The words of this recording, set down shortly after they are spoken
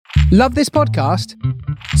Love this podcast?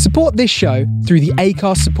 Support this show through the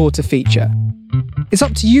Acast supporter feature. It's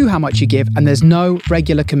up to you how much you give, and there's no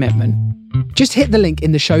regular commitment. Just hit the link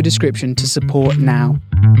in the show description to support now.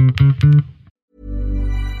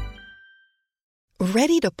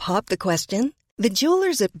 Ready to pop the question? The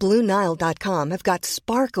jewelers at BlueNile.com have got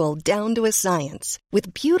sparkle down to a science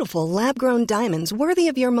with beautiful lab-grown diamonds worthy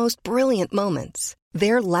of your most brilliant moments.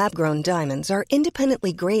 Their lab-grown diamonds are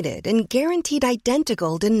independently graded and guaranteed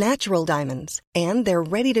identical to natural diamonds, and they're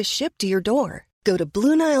ready to ship to your door. Go to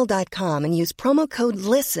BlueNile.com and use promo code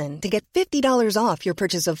LISTEN to get $50 off your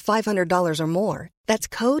purchase of $500 or more. That's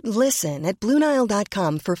code LISTEN at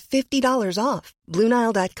BlueNile.com for $50 off.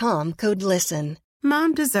 BlueNile.com, code LISTEN.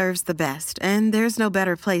 Mom deserves the best, and there's no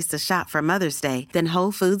better place to shop for Mother's Day than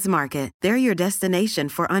Whole Foods Market. They're your destination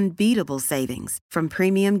for unbeatable savings, from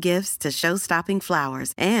premium gifts to show-stopping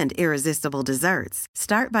flowers and irresistible desserts.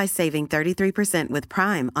 Start by saving 33% with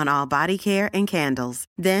Prime on all body care and candles.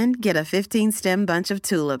 Then get a 15-stem bunch of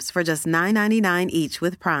tulips for just $9.99 each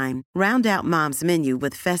with Prime. Round out Mom's menu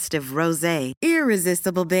with festive rosé,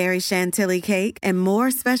 irresistible berry chantilly cake, and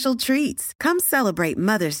more special treats. Come celebrate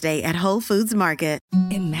Mother's Day at Whole Foods Market.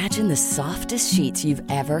 Imagine the softest sheets you've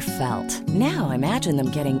ever felt. Now imagine them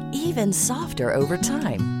getting even softer over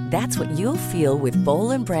time. That's what you'll feel with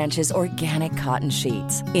Boll & Branch's organic cotton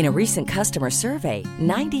sheets. In a recent customer survey,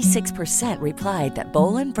 96% replied that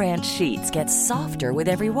Boll & Branch sheets get softer with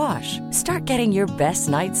every wash. Start getting your best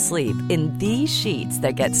night's sleep in these sheets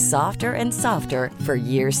that get softer and softer for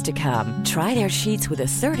years to come. Try their sheets with a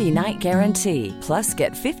 30-night guarantee. Plus,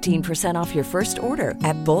 get 15% off your first order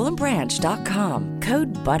at bollandbranch.com.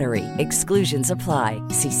 Code BUTTERY. Exclusions apply.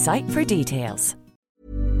 See site for details.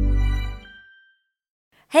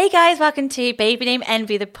 Hey guys, welcome to Baby Name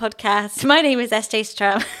Envy, the podcast. My name is SJ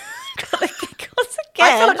Strum. I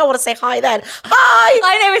feel like I want to say hi then. Hi!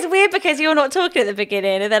 I know, it's weird because you're not talking at the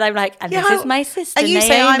beginning, and then I'm like, and this is my sister, and you Naomi.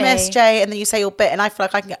 say I'm SJ, and then you say your bit, and I feel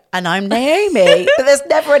like I can go, and I'm Naomi. But there's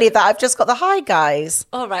never any of that. I've just got the hi, guys.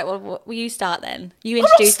 All right, well, will you start then? You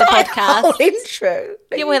introduce the podcast. Whole intro.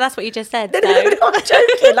 Yeah, well, that's what you just said. No, I'm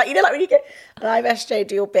joking. Like, like when you go, and I'm SJ,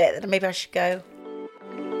 do your bit, then maybe I should go.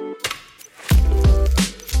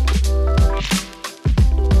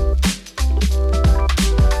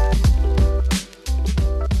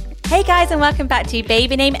 Hey guys, and welcome back to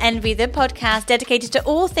Baby Name Envy, the podcast dedicated to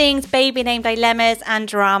all things baby name dilemmas and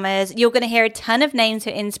dramas. You're going to hear a ton of names for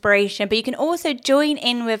inspiration, but you can also join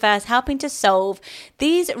in with us helping to solve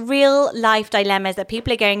these real life dilemmas that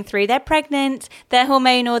people are going through. They're pregnant, they're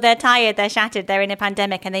hormonal, they're tired, they're shattered, they're in a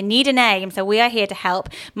pandemic, and they need a name. So we are here to help.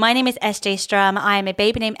 My name is SJ Strum. I am a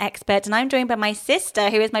baby name expert, and I'm joined by my sister,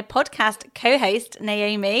 who is my podcast co-host,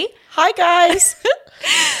 Naomi. Hi guys.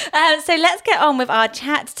 So let's get on with our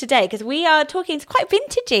chat today, because we are talking, it's quite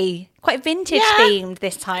vintagey, quite vintage themed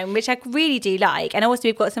this time, which I really do like. And also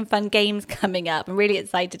we've got some fun games coming up. I'm really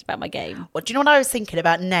excited about my game. Well, do you know what I was thinking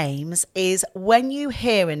about names is when you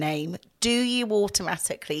hear a name, do you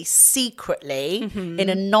automatically, secretly, in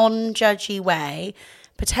a non-judgy way,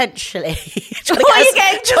 potentially trying to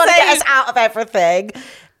get us out of everything,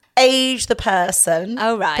 age the person,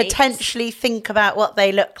 potentially think about what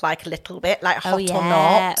they look like a little bit, like hot or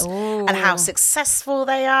not, and how successful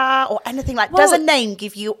they are, or anything like. Does a name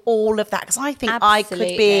give you all of that? Because I think I could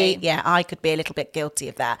be a little bit guilty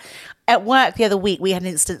of that. At work the other week, we had an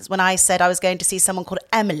instance when I said I was going to see someone called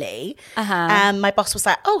Emily, and my boss was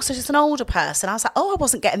like, "Oh, so just an older person." I was like, "Oh, I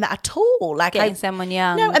wasn't getting that at all." Like getting someone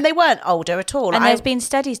young. No, and they weren't older at all. And there's been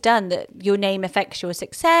studies done that your name affects your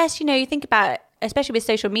success. You know, you think about, especially with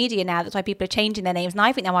social media now, that's why people are changing their names. And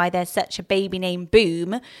I think that's why there's such a baby name boom,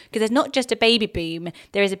 because there's not just a baby boom,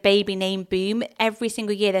 there is a baby name boom. Every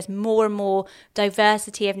single year there's more and more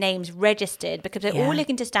diversity of names registered, because they're all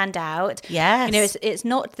looking to stand out. Yes. You know, it's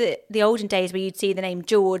not the olden days where you'd see the name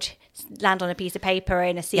George land on a piece of paper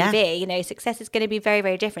in a CV. Yeah. You know, success is going to be very,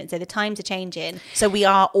 very different. So the times are changing. So we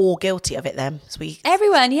are all guilty of it then.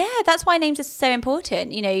 Everyone, yeah. That's why names are so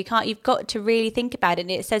important. You know, you've got to really think about it.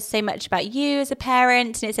 And it says so much about you as a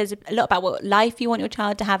parent, and it says a lot about what life you want your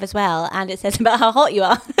child to have as well. And it says about how hot you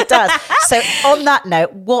are. It does. So on that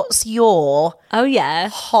note, what's your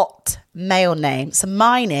hot male name? So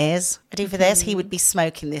mine is, ready for this? He would be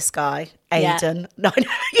smoking, this guy, Aidan. Yeah. No,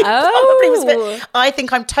 I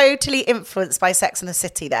think I'm totally influenced by Sex and the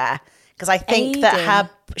City there, because I think that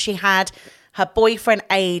she had her boyfriend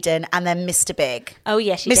Aidan and then Mr. Big. Oh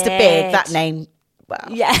yeah, she Mr. did. Big, that name. Well,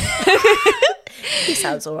 yeah. He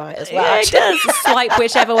sounds all right as well. Yeah, it does. Swipe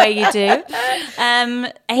whichever way you do.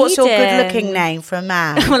 What's your good-looking name for a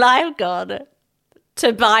man? Well, I've got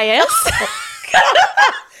Tobias.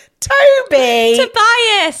 Toby.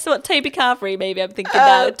 Tobias. What, Toby Carvery, maybe I'm thinking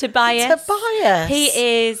about. Tobias. Tobias. He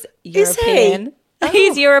is Is he? European. Oh.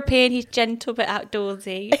 He's European. He's gentle but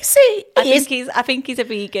outdoorsy. Is he? I think he's a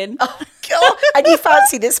vegan. Oh, God. And you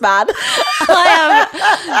fancy this man?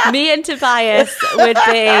 Me and Tobias would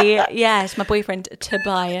be, yes, my boyfriend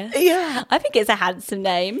Tobias. Yeah. I think it's a handsome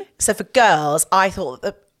name. So for girls, I thought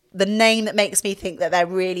the name that makes me think that they're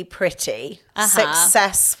really pretty,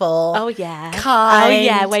 successful. Oh, yeah. Kind. Oh,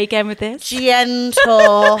 yeah. Where are you going with this?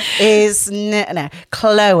 Gentle is, no,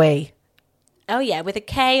 Chloe. Oh, yeah. With a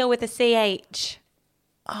K or with a CH?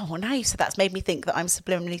 Oh, well, now you said that's made me think that I'm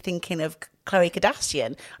subliminally thinking of Khloe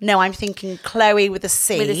Kardashian. No, I'm thinking Chloe with a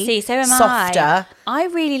C. With a C, so am Softer. I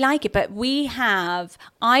really like it, but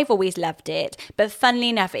I've always loved it, but funnily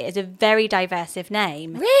enough, it is a very diversive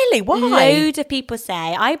name. Really? Why? Loads of people say,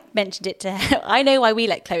 I mentioned it to her. I know why we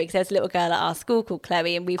like Chloe, because there was a little girl at our school called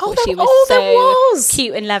Chloe, and we thought she was so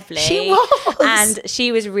cute and lovely. She was. And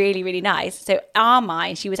she was really, really nice. So our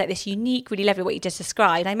mind, she was like this unique, really lovely, what you just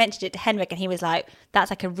described. I mentioned it to Henrik, and he was like, that's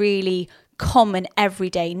like a really common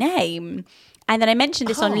everyday name. And then I mentioned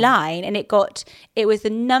this online, and it was the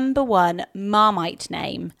number one Marmite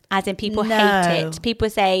name, as in people hate it. People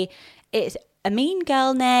say it's a mean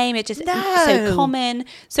girl name. It's just so common.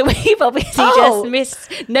 So we've obviously just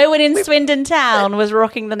missed. No one in Swindon town was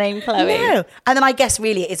rocking the name Chloe. No. And then I guess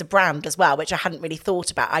really it is a brand as well, which I hadn't really thought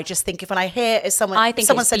about. I just think when I hear someone, I think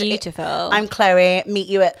someone it's said, beautiful. I'm Chloe, meet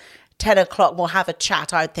you at 10 o'clock, we'll have a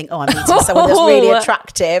chat. I would think, I'm meeting someone that's really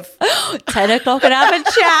attractive. 10 o'clock and have a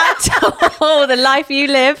chat. Oh, the life you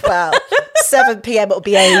live. Well, 7 p.m. it'll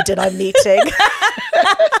be Aidan I'm meeting.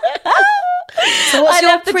 So what's I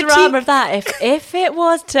love the drama of that. If it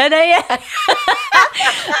was 10 a.m.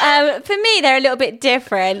 For me, they're a little bit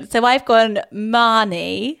different. So I've gone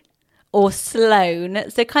Marnie or Sloan.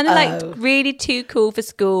 So kind of like really too cool for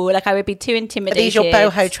school. Like I would be too intimidated. Are these your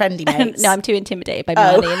boho trendy mates? No, I'm too intimidated by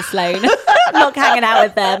Marnie and Sloan. I'm not hanging out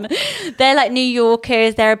with them. They're like New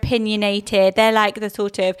Yorkers. They're opinionated. They're like the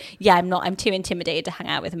sort of, I'm too intimidated to hang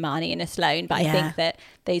out with Marnie and a Sloan. But I think that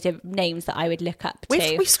those are names that I would look up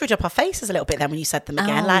to. We've screwed up our faces a little bit then when you said them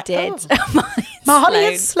again. I did. Marnie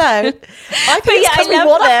and Sloan. I think it's because we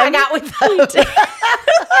want to hang out with them.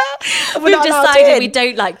 We've decided we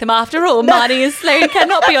don't like them after all. No. Marnie and Sloan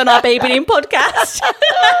cannot be on our Baby Name podcast.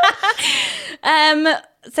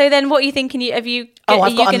 So then what are you thinking? Are you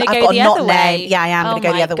going to go the other way? Yeah, I am going to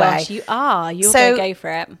go the other way. You are. You're going to go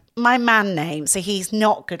for it. My man name, so he's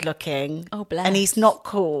not good looking. Oh, bless. And he's not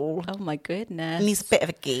cool. Oh, my goodness. And he's a bit of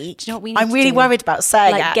a geek. Do you know what we need I'm really worried about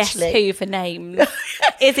saying, like, actually. Guess who for names?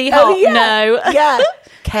 Is he hot? Yeah. No. Yeah.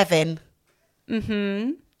 Kevin.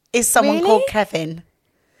 Mm-hmm. Is someone called Kevin?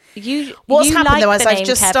 What's happened though is I've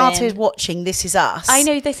just Kevin. started watching This Is Us. I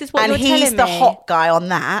know, this is what you're telling me. And he's the hot guy on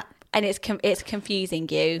that. And it's confusing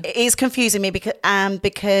you. It is confusing me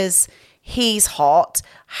because he's hot.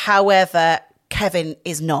 However, Kevin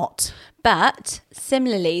is not. But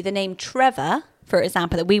similarly, the name Trevor, for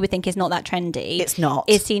example, that we would think is not that trendy. It's not.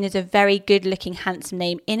 Is seen as a very good-looking, handsome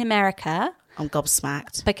name in America. I'm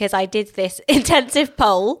gobsmacked. Because I did this intensive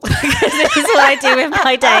poll, because this is what I do with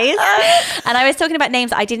my days. And I was talking about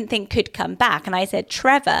names that I didn't think could come back. And I said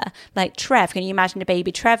Trevor, like Trev, can you imagine a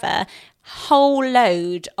baby Trevor? Whole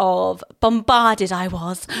load of bombarded I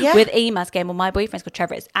was with emails going, well, my boyfriend's called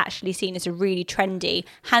Trevor. It's actually seen as a really trendy,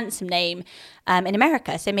 handsome name in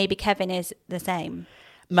America. So maybe Kevin is the same.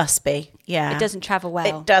 Must be, yeah. It doesn't travel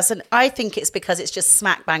well. It doesn't. I think it's because it's just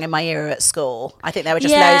smack bang in my ear at school. I think there were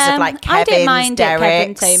just loads of like Kevins, I don't mind Dereks.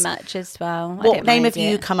 Kevin so much as well. What name have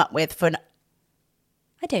you come up with for an...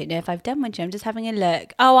 I don't know if I've done one, Jim. I'm just having a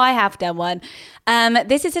look. Oh, I have done one.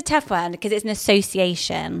 This is a tough one because it's an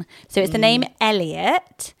association. So it's the name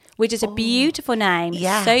Elliot, which is a beautiful name.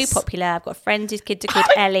 Yes. So popular. I've got friends whose kids are called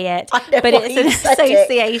Elliot. I know, but it's an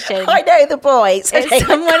association. I know the boys. It's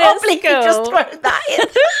someone at school. You just throw that in.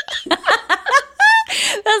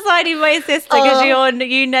 That's why I need my sister, because you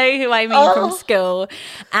know who I mean from school.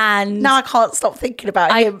 And now I can't stop thinking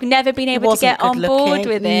about him. I've never been able to get on board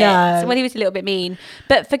with it. No. Well, he was a little bit mean.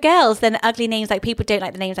 But for girls, then ugly names, like people don't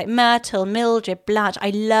like the names like Myrtle, Mildred, Blanche.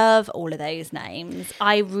 I love all of those names.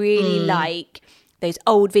 I really like those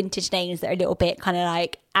old vintage names that are a little bit kind of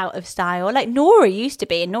like out of style. Like Nora used to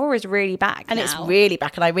be, and Nora's really back and now. It's really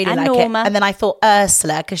back, and I really like Norma. it. And then I thought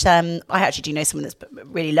Ursula, because I actually do know someone that's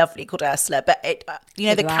really lovely called Ursula, but it,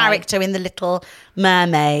 the character in The Little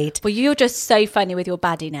Mermaid. Well, you're just so funny with your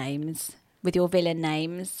baddie names. with your villain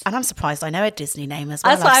names. And I'm surprised I know a Disney name as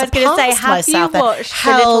well. That's what I was going to say. Have you watched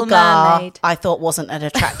The Little Mermaid? I thought wasn't an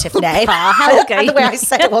attractive name. Helga. The way I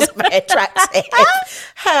said it wasn't very attractive.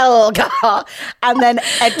 Helga. And then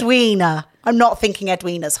Edwina. I'm not thinking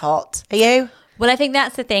Edwina's hot. Are you? Well, I think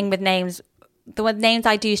that's the thing with names. The names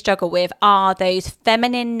I do struggle with are those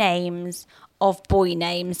feminine names of boy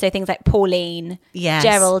names. So things like Pauline,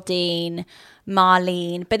 Geraldine,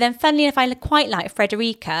 Marlene. But then funnily enough, I quite like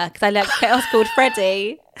Frederica because I like girls called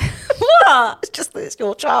Freddie. What? It's just that it's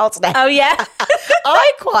your child's name. Oh, yeah.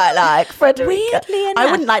 I quite like Frederica. Weirdly enough.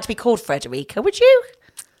 I wouldn't like to be called Frederica, would you?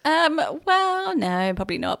 Well, no,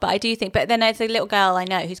 probably not. But I do think, but then there's a little girl I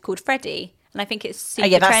know who's called Freddie. And I think it's super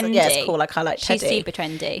trendy. Yeah, it's cool. Like, I like Teddy. She's super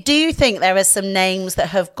trendy. Do you think there are some names that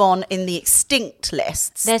have gone in the extinct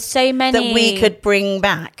lists? There's so many. That we could bring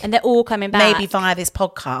back. And they're all coming back. Maybe via this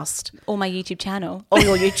podcast. Or my YouTube channel. Or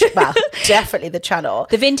your YouTube, well, definitely the channel.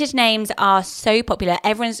 The vintage names are so popular.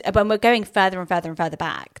 When we're going further and further and further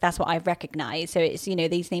back, that's what I've recognised. So it's,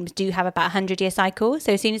 these names do have about 100-year cycle.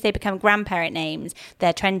 So as soon as they become grandparent names,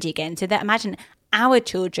 they're trendy again. So that imagine our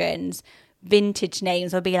children's vintage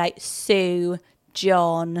names will be like Sue,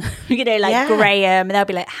 John, Graham, and they'll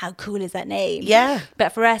be like, how cool is that name? Yeah. But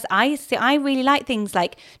for us, I really like things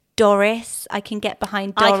like Doris. I can get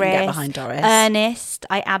behind Doris. Ernest,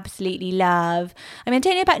 I absolutely love. I mean, I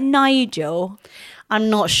don't know about Nigel. I'm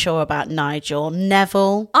not sure about Nigel.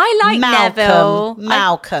 Neville. I like Neville.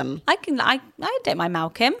 Malcolm. I don't mind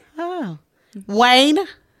Malcolm. Oh. Wayne.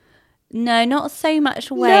 No, not so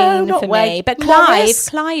much Wayne for me. But Morris.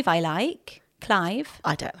 Clive I like. Clive.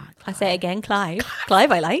 I don't like Clive. I say it again, Clive.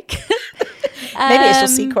 Clive I like. Maybe it's your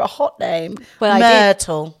secret hot name. Well,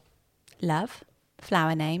 Myrtle. Love.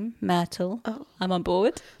 Flower name. Myrtle. Oh. I'm on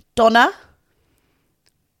board. Donna.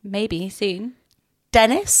 Maybe soon.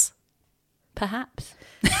 Dennis. Perhaps.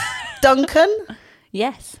 Duncan.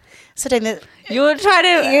 Yes. So then you're trying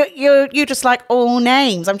to... You just like all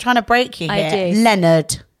names. I'm trying to break you here. I do.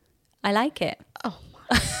 Leonard. I like it. Oh.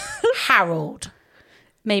 Harold.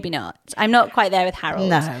 Maybe not. I'm not quite there with Harold.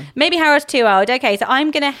 No. Maybe Harold's too old. Okay, so I'm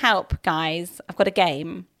going to help, guys. I've got a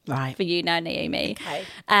game for you now, Naomi.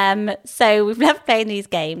 Okay. So we've loved playing these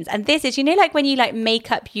games. And this is, like when you like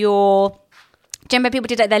make up your... Do you remember people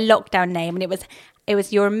did like their lockdown name and it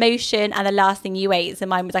was your emotion and the last thing you ate. So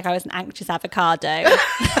mine was like I was an anxious avocado.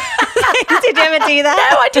 Did you ever do that?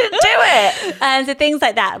 No, I didn't do it. So things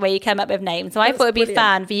like that where you come up with names. So I thought it'd be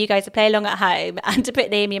fun for you guys to play along at home and to put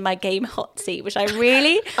Naomi in my game hot seat, which I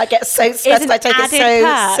get so stressed. I take it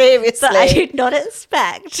so seriously. That I did not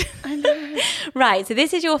expect. I know. Right, so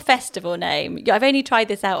this is your festival name. I've only tried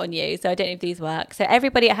this out on you, so I don't know if these work. So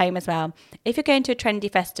everybody at home as well, if you're going to a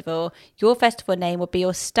trendy festival, your festival name will be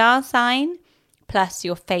your star sign plus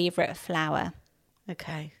your favourite flower.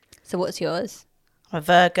 Okay. So what's yours? I'm a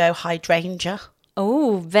Virgo hydrangea.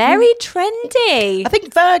 Oh, very trendy. I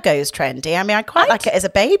think Virgo's trendy. I mean, I quite like it as a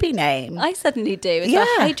baby name. I suddenly do. It's a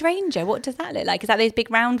hydrangea. What does that look like? Is that those big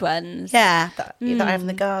round ones? Yeah, that I have in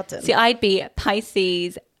the garden. See, I'd be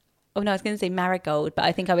Pisces. Oh, no, I was going to say marigold, but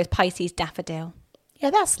I think I was Pisces daffodil.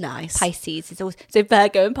 Yeah, that's nice. Pisces is also... So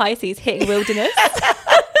Virgo and Pisces hitting wilderness.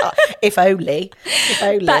 If only.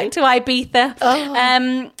 Back to Ibiza.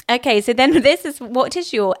 Oh. Okay, so then what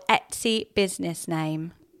is your Etsy business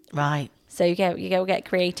name? Right. So you get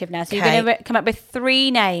creative now. So you're going to come up with 3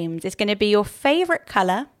 names. It's going to be your favourite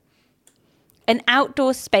colour, an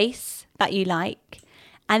outdoor space that you like,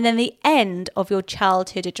 and then the end of your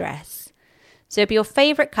childhood address. So it'll be your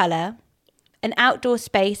favourite colour, an outdoor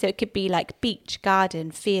space, so it could be like beach,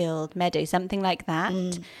 garden, field, meadow, something like that.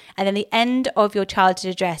 And then the end of your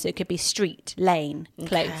childhood address, so it could be street, lane,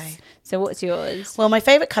 close. Okay. So what's yours? Well, my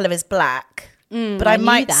favourite colour is black, but I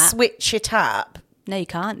might switch it up. No, you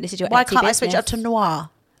can't. This is your Etsy Why can't business. I switch it up to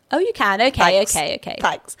noir? Oh, you can. Okay, okay.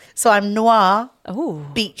 Thanks. So I'm Noir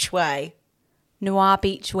Beach Way. Noir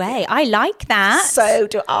Beach Way. I like that. So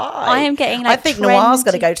do I. I am getting I think Noir's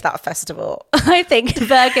going to go to that festival. I think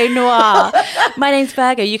Virgo Noir. My name's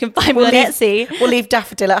Virgo. You can find me on Etsy. We'll leave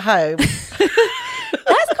Daffodil at home.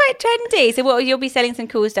 That's quite trendy. So you'll be selling some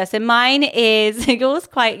cool stuff. So mine is, yours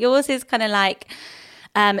is kind of like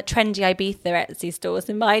trendy Ibiza Etsy stores.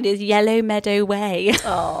 And mine is Yellow Meadow Way.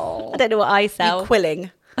 Oh. I don't know what I sell. You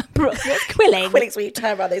quilling. What's quilling? Quilling's where you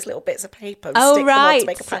turn around those little bits of paper and stick them on to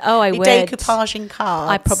make a I would. Decoupaging cards.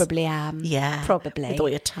 I probably am. Yeah. Probably. With all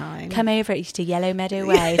your time. Come over to Yellow Meadow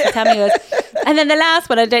Way. So tell me yours. And then the last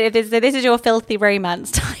one, I don't know if this is your filthy romance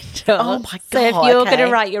title. Oh my God. So if you're going to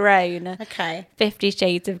write your own. 50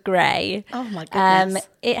 Shades of Grey. Oh my goodness.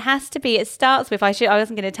 It starts with, I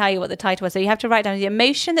wasn't going to tell you what the title was. So you have to write down the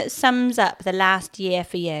emotion that sums up the last year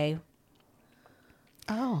for you.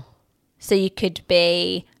 Oh. So you could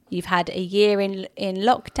be, you've had a year in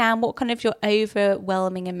lockdown. What kind of your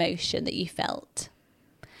overwhelming emotion that you felt?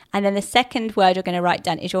 And then the second word you're going to write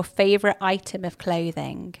down is your favourite item of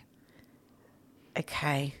clothing.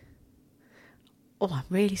 Okay. Oh, I'm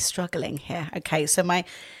really struggling here. Okay, so my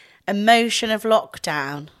emotion of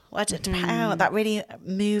lockdown. That really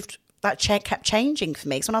moved. That kept changing for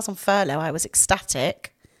me. Because when I was on furlough, I was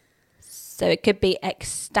ecstatic. So it could be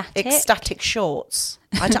ecstatic. Ecstatic shorts.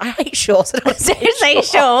 I hate shorts. I don't want to say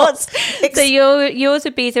shorts. So yours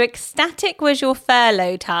would be, so ecstatic was your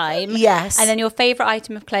furlough time. Yes. And then your favourite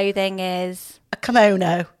item of clothing is? A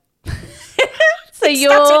kimono. So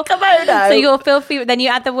ecstatic kimono. So your filthy, then you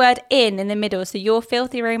add the word in the middle. So your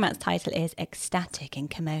filthy romance title is ecstatic in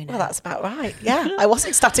kimono. Well, that's about right. Yeah. I was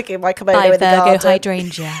ecstatic in my kimono by in the garden. Virgo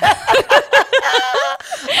Hydrangea.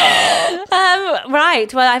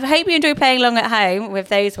 Right. Well, I hope you enjoy playing along at home with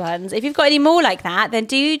those ones. If you've got any more like that, then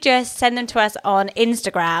do just send them to us on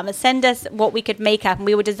Instagram. Send us what we could make up and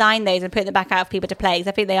we will design those and put them back out for people to play because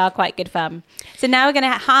I think they are quite good fun. So now we're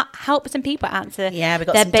going to help some people answer we've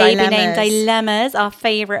got their some baby name dilemmas, our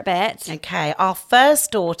favourite bit. Okay. Our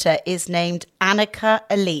first daughter is named Annika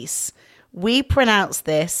Elise. We pronounce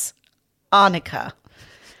this Annika.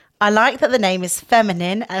 I like that the name is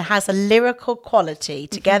feminine and has a lyrical quality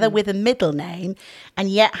together with a middle name and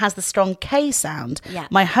yet has the strong K sound. Yeah.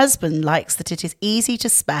 My husband likes that it is easy to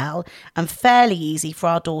spell and fairly easy for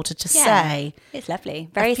our daughter to say. It's lovely.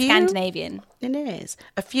 Very Scandinavian. It is.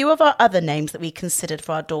 A few of our other names that we considered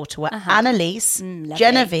for our daughter were Annalise,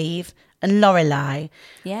 Genevieve and Lorelei.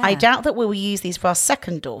 Yeah. I doubt that we will use these for our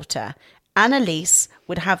second daughter. Annalise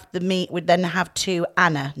would then have two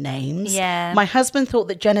Anna names. Yeah. My husband thought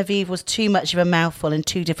that Genevieve was too much of a mouthful and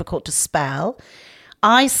too difficult to spell.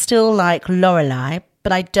 I still like Lorelei,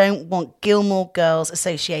 but I don't want Gilmore Girls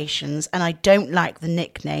associations, and I don't like the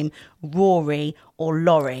nickname Rory or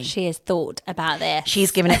Laurie. She has thought about this. She's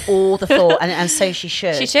given it all the thought, and so she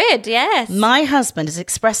should. She should, yes. My husband has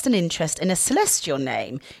expressed an interest in a celestial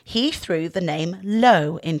name. He threw the name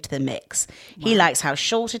Lo into the mix. Wow. He likes how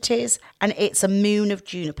short it is, and it's a moon of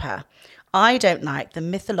juniper. I don't like the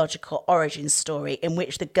mythological origin story in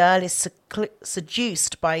which the girl is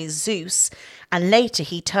seduced by Zeus and later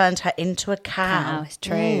he turned her into a cow. It's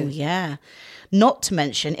true. Ooh, yeah. Not to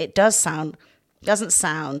mention, it doesn't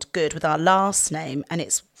sound good with our last name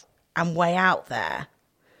and way out there.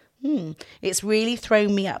 It's really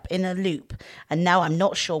thrown me up in a loop and now I'm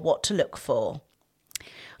not sure what to look for.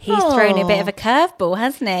 He's thrown a bit of a curveball,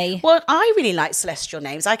 hasn't he? Well, I really like celestial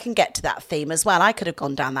names. I can get to that theme as well. I could have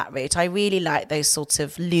gone down that route. I really like those sorts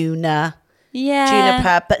of lunar,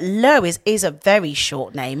 juniper. But Lo is a very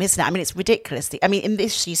short name, isn't it? I mean, it's ridiculously. I mean, in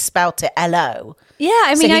this, she spelt it L-O. Yeah,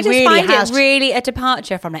 I mean, so I just find it really a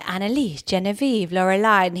departure from like Annalise, Genevieve,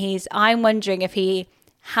 Lorelei. And I'm wondering if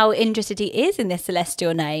how interested he is in this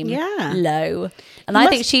celestial name, Lo. And I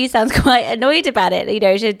think she sounds quite annoyed about it. You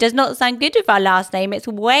know, it does not sound good with our last name. It's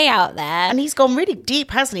way out there. And he's gone really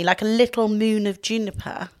deep, hasn't he? Like a little moon of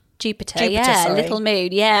Juniper. Jupiter, little moon,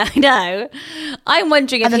 I know. I'm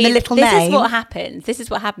wondering if the little this name. is what happens. This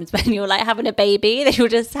is what happens when you're like having a baby. Then you're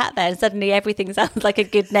just sat there and suddenly everything sounds like a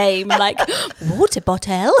good name, like water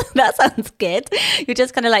bottle. That sounds good. You're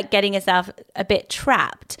just kind of like getting yourself a bit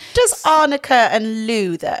trapped. Does Arnica and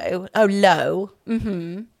Lou though? Oh, Lo.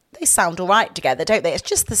 Mm-hmm. They sound all right together, don't they? It's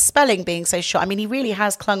just the spelling being so short. I mean, he really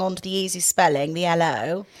has clung on to the easy spelling, the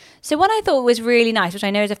L-O. So what I thought was really nice, which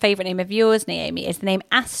I know is a favourite name of yours, Naomi, is the name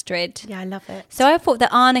Astrid. Yeah, I love it. So I thought that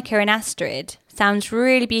Arnica and Astrid sounds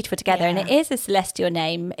really beautiful together, and it is a celestial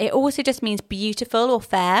name. It also just means beautiful or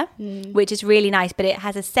fair, which is really nice, but it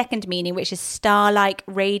has a second meaning, which is star-like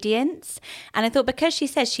radiance. And I thought because she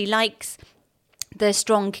says she likes the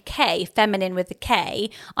strong K, feminine with the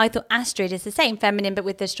K, I thought Astrid is the same, feminine but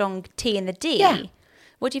with the strong T and the D. Yeah.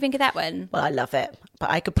 What do you think of that one? Well, I love it,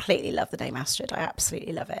 but I completely love the name Astrid. I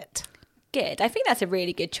absolutely love it. Good. I think that's a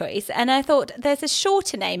really good choice. And I thought there's a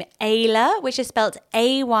shorter name, Ayla, which is spelled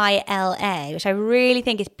Ayla, which I really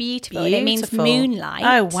think is beautiful. And it means moonlight.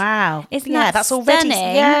 Oh, wow. Isn't that that's stunning? already,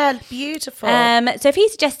 yeah, beautiful. So if he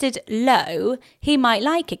suggested Lo, he might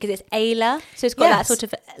like it because it's Ayla. So it's got that sort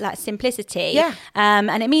of like simplicity. Yeah.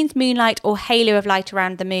 And it means moonlight or halo of light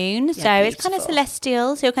around the moon. Yeah, so beautiful. It's kind of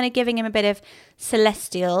celestial. So you're kind of giving him a bit of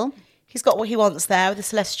celestial. He's got what he wants there with a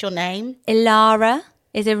celestial name. Ilara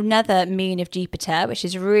is another moon of Jupiter, which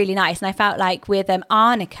is really nice. And I felt like with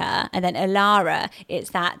Arnica and then Ilara, it's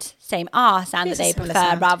that same R sound that they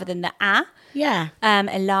prefer rather than the A. Yeah.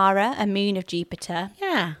 Ilara, a moon of Jupiter.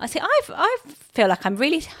 Yeah. I see. I've feel like I'm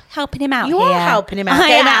really helping him out You here. are helping him out,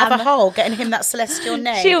 getting out of a hole, getting him that celestial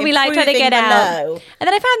name. She'll be like trying to get out. Low. And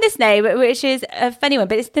then I found this name, which is a funny one,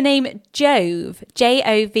 but it's the name Jove, Jove,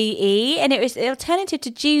 and it was an alternative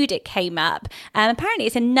to Jude. It came up. Apparently,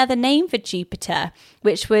 it's another name for Jupiter,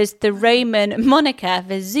 which was the Roman moniker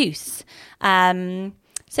for Zeus.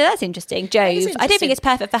 So that's interesting. Jove. I don't think it's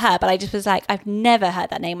perfect for her, but I just was like, I've never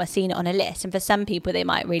heard that name or seen it on a list. And for some people, they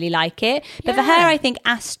might really like it. But for her, I think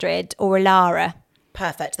Astrid or Alara.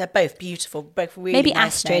 Perfect. They're both beautiful, both really Maybe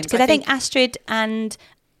nice Astrid, because I think Astrid and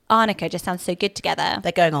Arnica just sound so good together.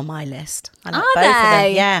 They're going on my list. I like Are both of they?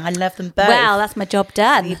 them. Yeah, I love them both. Well, that's my job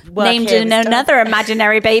done. Work Named here in is another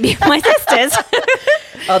imaginary baby for my sisters.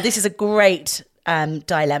 Oh, this is a great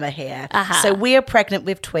dilemma here. So we are pregnant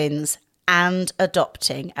with twins and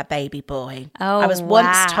adopting a baby boy. I was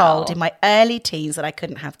once told in my early teens that I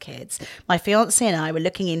couldn't have kids. My fiance and I were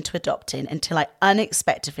looking into adopting until I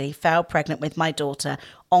unexpectedly fell pregnant with my daughter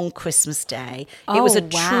on Christmas Day. It was a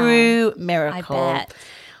true miracle. I bet.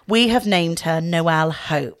 We have named her Noelle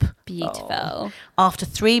Hope. Beautiful. After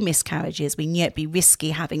 3 miscarriages, we knew it'd be risky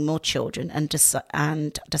having more children and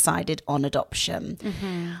decided on adoption.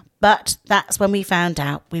 But that's when we found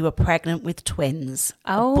out we were pregnant with twins,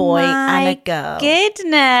 a boy and a girl.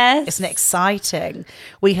 Goodness. Isn't it exciting?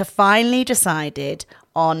 We have finally decided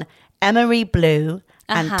on Emery Blue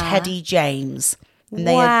and Teddy James. And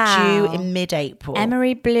they are due in mid-April.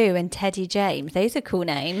 Emery Blue and Teddy James. Those are cool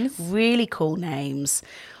names. Really cool names.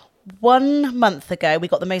 1 month ago, we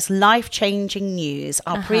got the most life-changing news.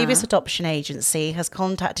 Our previous adoption agency has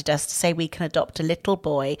contacted us to say we can adopt a little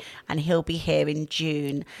boy and he'll be here in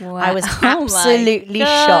June. Wow. I was absolutely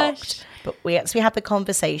shocked. But as we had the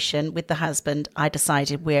conversation with the husband, I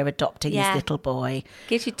decided we're adopting this little boy.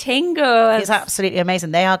 Gives you tingles. It's absolutely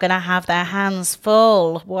amazing. They are going to have their hands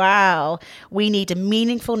full. Wow. We need a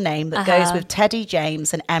meaningful name that goes with Teddy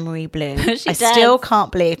James and Emery Blue. I still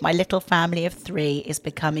can't believe my little family of 3 is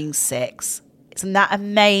becoming 6. Isn't that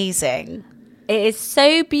amazing? It is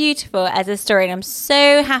so beautiful as a story, and I'm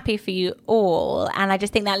so happy for you all. And I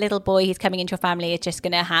just think that little boy who's coming into your family is just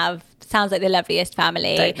going to have, sounds like the loveliest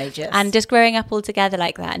family. Don't they just? And just growing up all together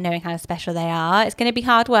like that, knowing how special they are. It's going to be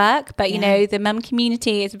hard work, but you know, the mum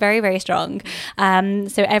community is very, very strong.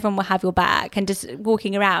 So everyone will have your back. And just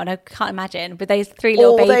walking around, I can't imagine, with those 3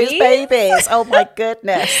 little babies. All those babies. Oh my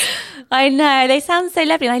goodness. I know, they sound so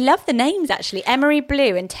lovely. And I love the names actually, Emery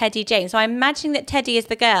Blue and Teddy James. So I'm imagining that Teddy is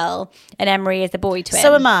the girl and Emery is the boy twin.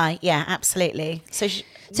 So am I. Yeah, absolutely. So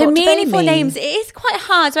meaningful names, it is quite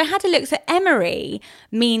hard. So I had to look. So Emery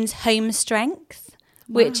means home strength,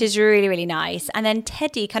 which is really, really nice. And then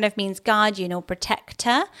Teddy kind of means guardian or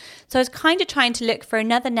protector. So I was kind of trying to look for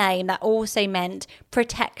another name that also meant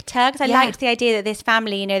protector, because I liked the idea that this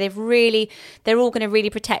family, you know, they're all going to really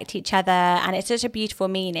protect each other, and it's such a beautiful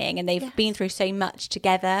meaning, and they've been through so much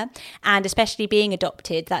together, and especially being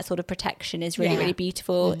adopted, that sort of protection is really, really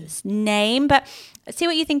beautiful name. But see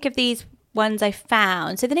what you think of these ones I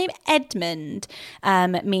found. So the name Edmund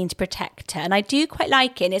means protector, and I do quite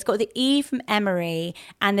like it. And it's got the E from Emery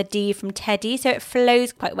and the D from Teddy, so it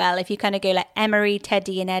flows quite well if you kind of go like Emery,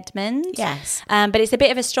 Teddy and Edmund. Yes. But it's a bit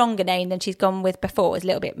of a stronger name than she's gone with before. It's a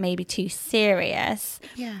little bit maybe too serious.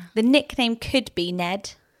 Yeah. The nickname could be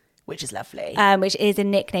Ned, Which is lovely. which is a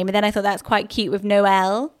nickname. And then I thought that's quite cute with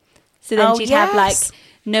Noelle. So then she'd have like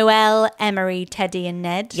Noelle, Emery, Teddy and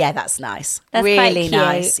Ned. Yeah, that's nice. That's really quite cute.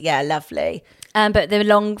 nice. Yeah, lovely. But the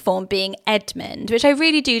long form being Edmund, which I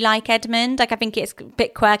really do like Edmund. Like, I think it's a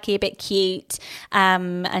bit quirky, a bit cute.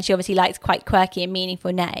 And she obviously likes quite quirky and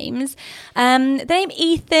meaningful names. The name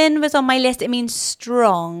Ethan was on my list. It means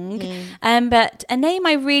strong. But a name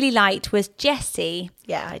I really liked was Jessie.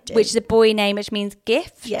 Yeah, I did. Which is a boy name, which means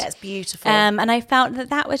gift. Yeah, it's beautiful. And I felt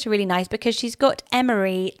that was really nice because she's got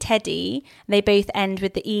Emery, Teddy. They both end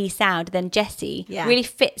with the E sound. Then Jessie really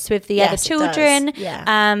fits with the other children. It does.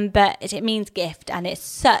 Yeah. But it means gift, and it's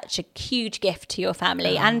such a huge gift to your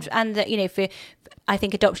family. And you know, I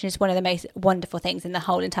think adoption is one of the most wonderful things in the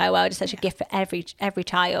whole entire world. It's such a gift for every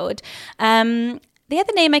child. The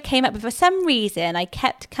other name I came up with, for some reason, I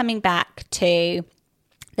kept coming back to.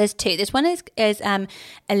 There's 2. This one is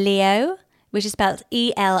Elio, which is spelled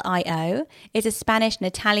E-L-I-O. It's a Spanish and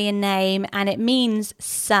Italian name, and it means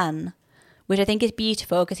sun, which I think is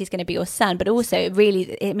beautiful because he's going to be your son. But also,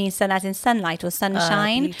 really, it means sun as in sunlight or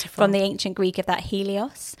sunshine, from the ancient Greek of that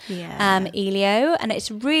Helios, Elio. And it's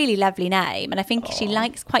a really lovely name. And I think she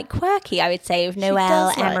likes quite quirky, I would say, with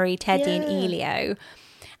Noelle, Emery, Teddy and Elio.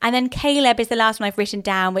 And then Caleb is the last one I've written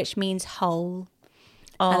down, which means whole.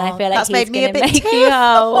 And I feel like that's he's made me a going to bit make you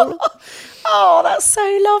whole. Oh, that's so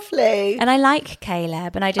lovely. And I like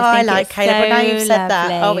Caleb, and I just I think like it's Caleb. so But now you've said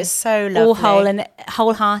that, lovely. it's so lovely. All whole and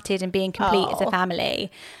wholehearted and being complete as a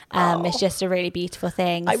family. It's just a really beautiful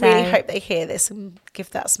thing. I really hope they hear this and give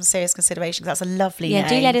that some serious consideration, because that's a lovely name.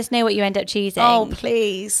 do let us know what you end up choosing. Oh,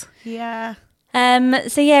 please. Yeah.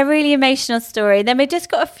 Really emotional story. Then we've just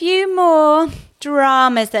got a few more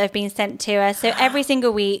dramas that have been sent to us. So every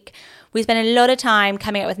single week, we spend a lot of time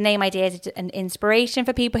coming up with name ideas and inspiration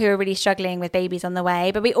for people who are really struggling with babies on the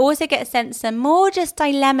way. But we also get sent some more just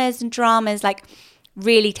dilemmas and dramas, like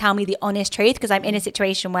really tell me the honest truth, because I'm in a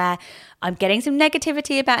situation where I'm getting some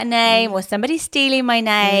negativity about a name or somebody's stealing my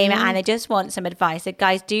name and I just want some advice. So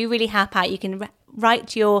guys, do really help out. You can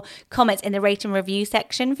write your comments in the rate and review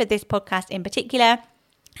section for this podcast in particular.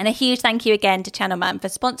 And a huge thank you again to Channel Mum for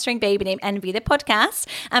sponsoring Baby Name Envy, the podcast,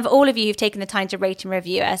 and for all of you who've taken the time to rate and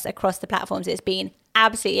review us across the platforms. It's been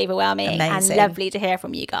absolutely overwhelming and lovely to hear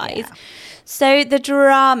from you guys. Yeah. So the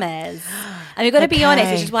dramas, and we've got to be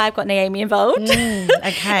honest, which is why I've got Naomi involved.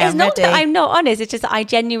 Okay, it's not that I'm not honest, it's just that I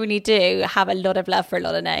genuinely do have a lot of love for a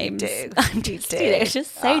lot of names. You do. It's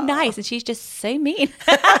just so nice, and she's just so mean.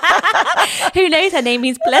 Who knows, her name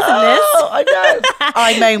means pleasantness. Oh, I know.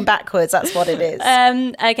 I moan backwards, that's what it is.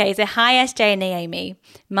 Okay, so hi SJ and Naomi.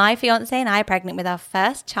 My fiance and I are pregnant with our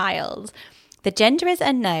first child. The gender is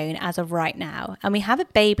unknown as of right now, and we have a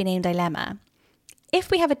baby name dilemma.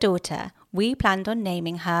 If we have a daughter, we planned on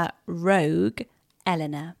naming her Rogue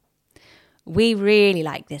Eleanor. We really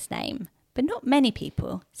like this name, but not many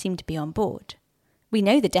people seem to be on board. We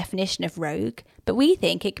know the definition of rogue, but we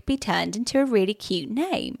think it could be turned into a really cute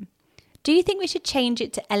name. Do you think we should change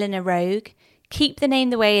it to Eleanor Rogue, keep the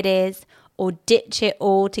name the way it is, or ditch it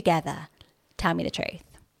altogether? Tell me the truth.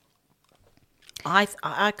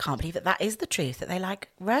 I can't believe that is the truth, that they like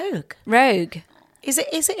Rogue. Rogue. Is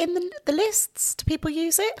it in the lists? Do people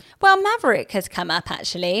use it? Well, Maverick has come up,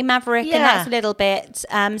 actually. Maverick, and that's a little bit...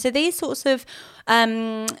 so these sorts of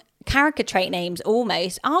character trait names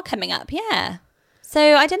almost are coming up, yeah. So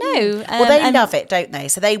I don't know. Well, they love it, don't they?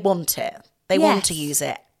 So they want it. They want to use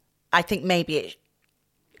it. I think maybe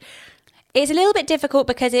it's a little bit difficult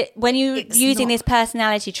because when you're using this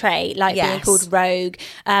personality trait, like being called Rogue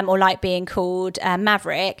or like being called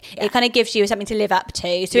Maverick, it kind of gives you something to live up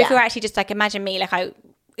to. So if you're actually just like, imagine me, like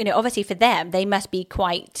obviously for them, they must be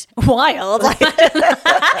quite wild. So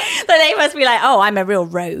they must be like, oh, I'm a real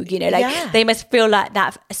rogue, they must feel like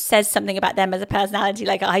that says something about them as a personality.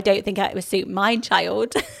 Like, I don't think it would suit my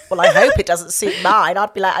child. Well, I hope it doesn't suit mine.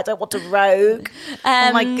 I'd be like, I don't want a rogue.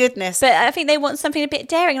 Oh my goodness. But I think they want something a bit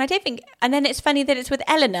daring. And I don't think, and then it's funny that it's with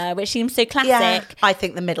Eleanor, which seems so classic. Yeah, I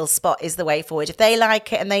think the middle spot is the way forward. If they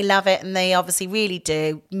like it and they love it, and they obviously really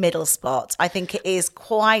do, middle spot. I think it is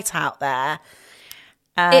quite out there.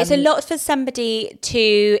 It's a lot for somebody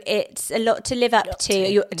it's a lot to live up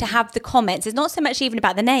to have the comments. It's not so much even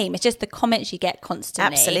about the name, it's just the comments you get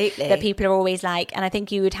constantly. Absolutely. That people are always like, and I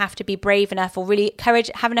think you would have to be brave enough or really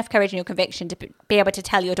have enough courage in your conviction to be able to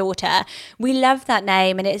tell your daughter, we love that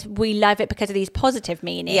name and we love it because of these positive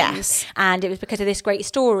meanings. Yes. And it was because of this great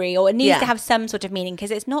story, or it needs to have some sort of meaning,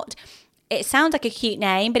 because it's not... It sounds like a cute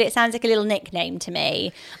name, but it sounds like a little nickname to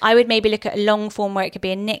me. I would maybe look at a long form where it could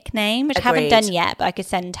be a nickname, which I haven't done yet, but I could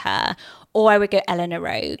send her. Or I would go Eleanor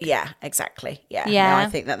Rogue. Yeah, exactly. Yeah. No, I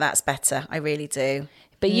think that's better. I really do.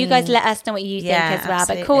 But you guys let us know what you think as well.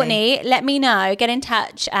 Absolutely. But Courtney, let me know. Get in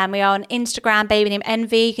touch. We are on Instagram, Baby Name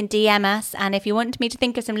Envy. You can DM us. And if you want me to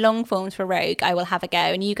think of some long forms for Rogue, I will have a go.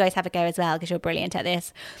 And you guys have a go as well, because you're brilliant at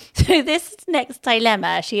this. So this next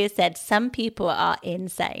dilemma, she has said, some people are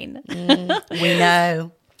insane. We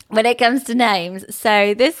know. When it comes to names.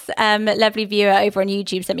 So this lovely viewer over on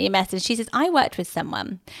YouTube sent me a message. She says, I worked with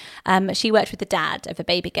someone. She worked with the dad of a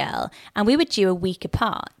baby girl, and we were due a week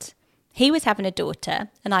apart. He was having a daughter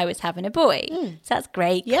and I was having a boy. So that's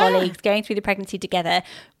great. Yeah. Colleagues going through the pregnancy together.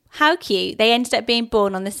 How cute. They ended up being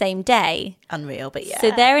born on the same day. Unreal, but yeah.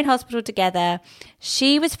 So they're in hospital together.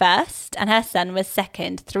 She was first and her son was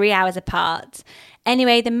second, 3 hours apart.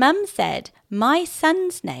 Anyway, the mum said, my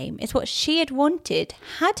son's name is what she had wanted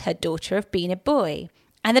had her daughter have been a boy,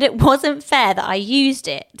 and that it wasn't fair that I used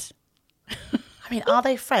it. I mean, are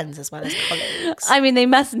they friends as well as colleagues? I mean, they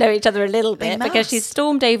must know each other a little bit, because she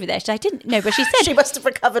stormed over there. I didn't know, but she said... She must have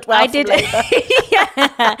recovered well from labour.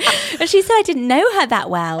 Yeah. But she said I didn't know her that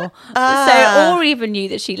well. Or even knew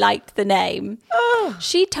that she liked the name.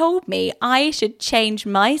 She told me I should change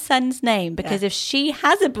my son's name because if she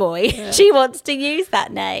has a boy, she wants to use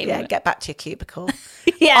that name. Yeah, get back to your cubicle.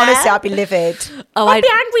 Honestly, I'd be livid. I'd be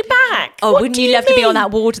angry back. Oh, wouldn't you love to be on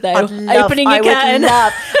that ward, though? Opening a curtain.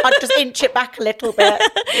 I'd just inch it back a little little bit.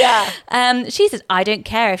 Yeah. She says, I don't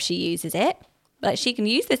care if she uses it. Like, she can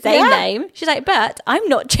use the same name. She's like, but I'm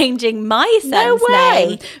not changing my son's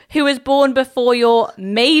name, who was born before your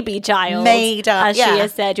maybe child. Made up, as she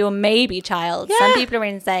has said, your maybe child. Yeah. Some people are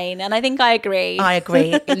insane, and I think I agree. I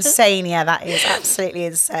agree. Insane, that is absolutely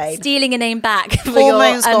insane. Stealing a name back for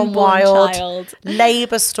Hormones your unborn wild. Child.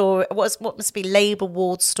 Labour story. What must be labour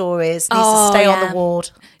ward stories? Needs to stay on the ward.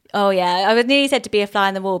 Oh, yeah. I was nearly said to be a fly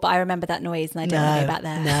on the wall, but I remember that noise and I don't want to go back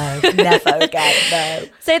there. No, never again, no.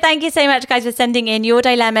 So thank you so much, guys, for sending in your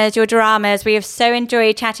dilemmas, your dramas. We have so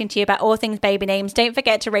enjoyed chatting to you about all things baby names. Don't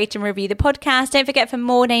forget to rate and review the podcast. Don't forget, for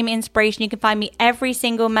more name inspiration, you can find me every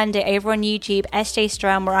single Monday over on YouTube, SJ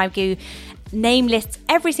Strum, where I do name lists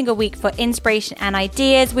every single week for inspiration and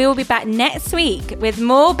ideas. We will be back next week with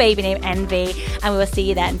more baby name envy, and we will see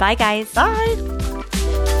you then. Bye, guys. Bye.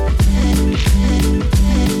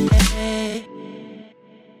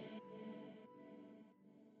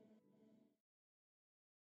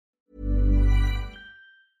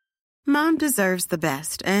 Mom deserves the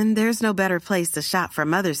best, and there's no better place to shop for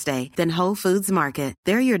Mother's Day than Whole Foods Market.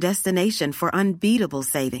 They're your destination for unbeatable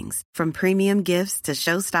savings, from premium gifts to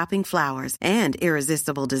show-stopping flowers and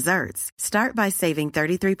irresistible desserts. Start by saving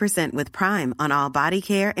 33% with Prime on all body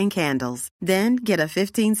care and candles. Then get a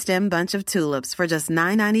 15-stem bunch of tulips for just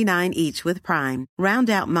 $9.99 each with Prime. Round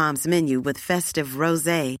out Mom's menu with festive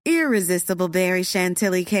rosé, irresistible berry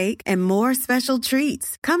chantilly cake, and more special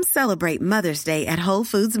treats. Come celebrate Mother's Day at Whole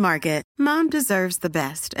Foods Market. Mom deserves the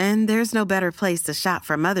best, and there's no better place to shop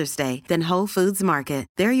for Mother's Day than Whole Foods Market.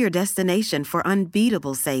 They're your destination for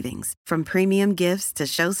unbeatable savings, from premium gifts to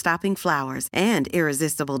show-stopping flowers and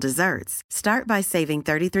irresistible desserts. Start by saving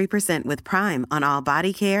 33% with Prime on all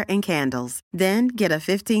body care and candles. Then get a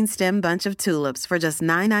 15-stem bunch of tulips for just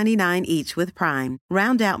 $9.99 each with Prime.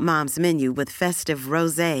 Round out Mom's menu with festive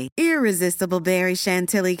rosé, irresistible berry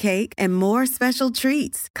chantilly cake, and more special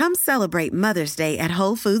treats. Come celebrate Mother's Day at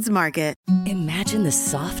Whole Foods Market. Imagine the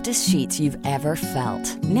softest sheets you've ever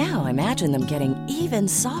felt. Now imagine them getting even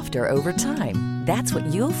softer over time. That's what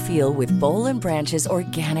you'll feel with Boll & Branch's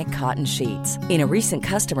organic cotton sheets. In a recent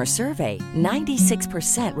customer survey,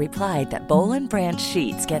 96% replied that Boll & Branch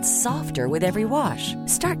sheets get softer with every wash.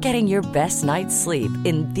 Start getting your best night's sleep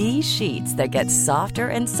in these sheets that get softer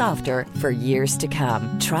and softer for years to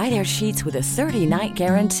come. Try their sheets with a 30-night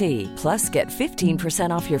guarantee. Plus, get 15%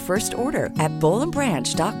 off your first order at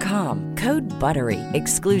bollandbranch.com. Code BUTTERY.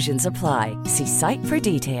 Exclusions apply. See site for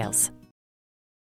details.